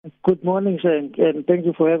Good morning, sir, and thank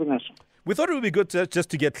you for having us. We thought it would be good just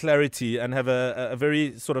to get clarity and have a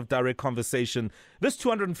very sort of direct conversation. This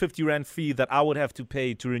 250 Rand fee that I would have to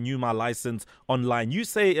pay to renew my license online, you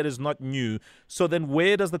say it is not new. So then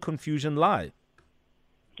where does the confusion lie?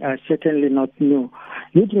 Certainly not new.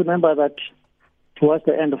 You'd remember that towards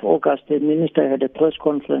the end of August, the minister had a press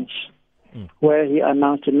conference where he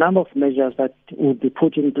announced a number of measures that would be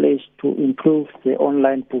put in place to improve the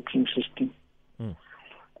online booking system.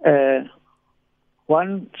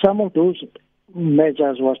 Some of those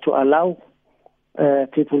measures was to allow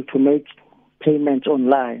people to make payments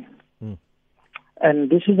online. And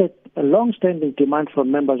this is a long-standing demand from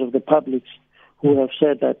members of the public who have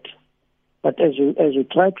said that, but as you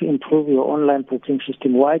try to improve your online booking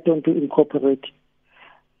system, why don't you incorporate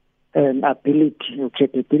an ability or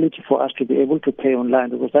capability for us to be able to pay online?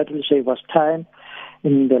 Because that will save us time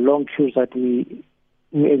in the long queues that we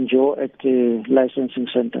enjoy at the licensing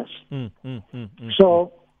centers.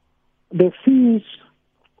 So the fees,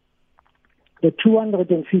 the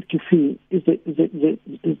 250 fee is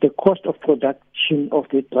the cost of production of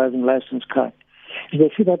the driving license card. It's the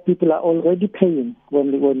fee that people are already paying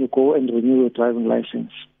when you go and renew your driving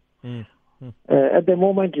license. At the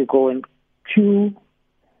moment, you go and queue,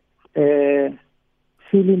 fill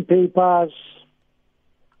in papers,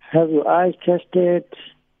 have your eyes tested,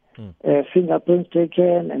 fingerprints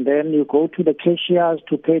taken, and then you go to the cashiers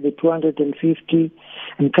to pay the 250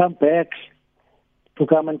 and come back to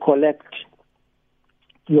come and collect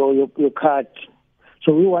your card.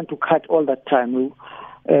 So we want to cut all that time.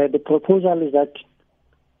 The proposal is that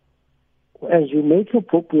as you make your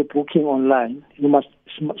booking online, you must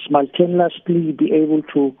simultaneously be able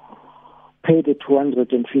to pay the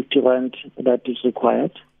 250 Rand that is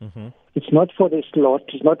required. It's not for the slot,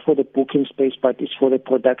 it's not for the booking space, but it's for the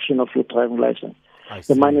production of your driving license.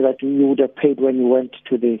 The money that you would have paid when you went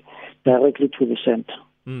directly to the center.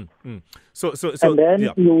 So, and then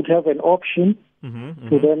you would have an option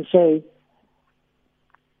to then say,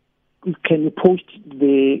 can you post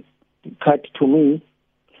the card to me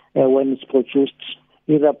when it's produced,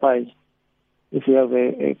 either by, if you have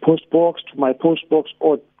a post box, to my post box,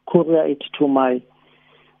 or courier it to my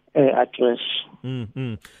address.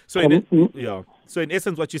 So in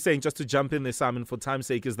essence, what you're saying, just to jump in there, Simon, for time's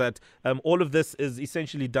sake, is that all of this is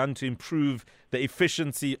essentially done to improve the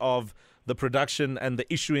efficiency of the production and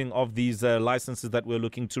the issuing of these licenses that we're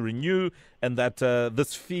looking to renew, and that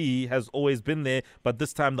this fee has always been there, but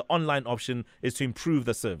this time the online option is to improve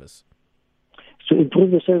the service. To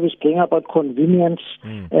improve the service, bring about convenience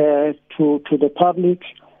to the public,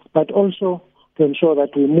 but also to ensure that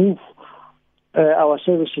we move our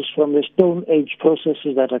services from the Stone Age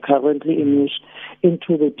processes that are currently in use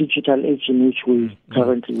into the digital age in which we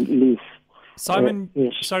currently live. Simon,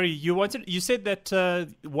 sorry, you said that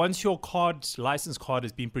once your license card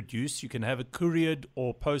has been produced, you can have it couriered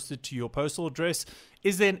or posted to your postal address.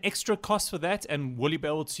 Is there an extra cost for that, and will you be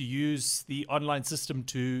able to use the online system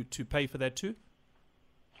to pay for that too?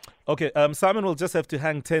 Okay, Simon will just have to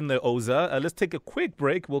hang 10 there, Oza. Let's take a quick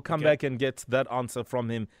break. We'll come back and get that answer from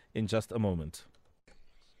him in just a moment.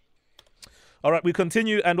 All right, we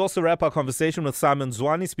continue and also wrap our conversation with Simon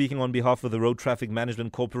Zwane, speaking on behalf of the Road Traffic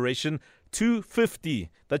Management Corporation.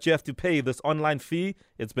 250 that you have to pay, this online fee.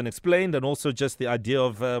 It's been explained, and also just the idea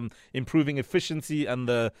of improving efficiency and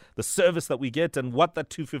the service that we get, and what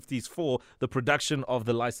that 250 is for, the production of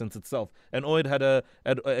the license itself. And Oid had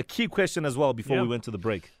a key question as well before we went to the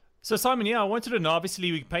break. So Simon, I wanted to know,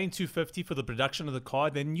 obviously we're paying 250 for the production of the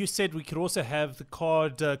card. Then you said we could also have the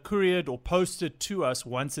card couriered or posted to us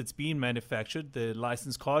once it's been manufactured, the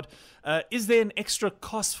license card. Is there an extra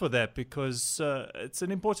cost for that? Because it's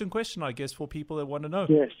an important question, I guess, for people that want to know.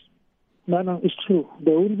 Yes. No, it's true.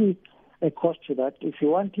 There will be a cost to that. If you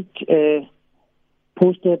want it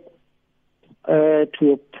posted to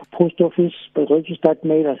your post office, the registered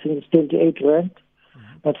mail, I think it's 28 Rand.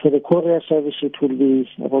 But for the courier service, it will be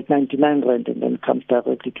about 99 Rand, and then comes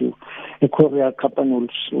directly to a courier company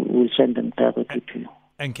will send them directly to you.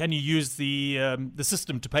 And can you use the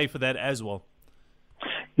system to pay for that as well?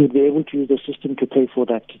 You'll be able to use the system to pay for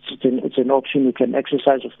that. It's an option you can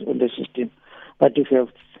exercise on the system. But if you have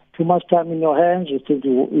too much time in your hands, you think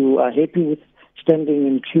you are happy with standing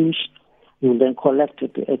in queues, you will then collect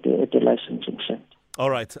it at the licensing center. All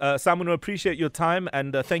right. Simon, we appreciate your time,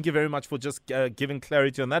 and thank you very much for just giving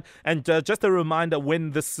clarity on that. And just a reminder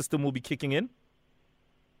when this system will be kicking in?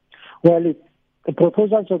 Well, the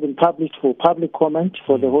proposals have been published for public comment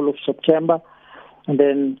for the whole of September, and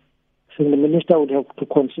then the minister would have to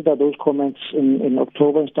consider those comments in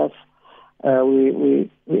October and stuff. we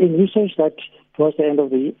envisage that towards the end of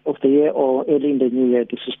the year or early in the new year,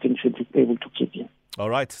 the system should be able to kick in. All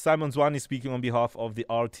right. Simon Zwane speaking on behalf of the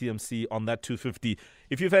RTMC on that 250.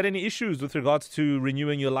 If you've had any issues with regards to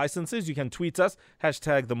renewing your licenses, you can tweet us,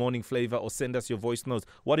 #TheMorningFlavor, or send us your voice notes.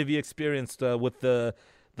 What have you experienced with the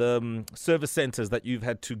service centers that you've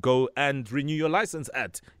had to go and renew your license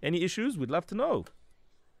at? Any issues? We'd love to know.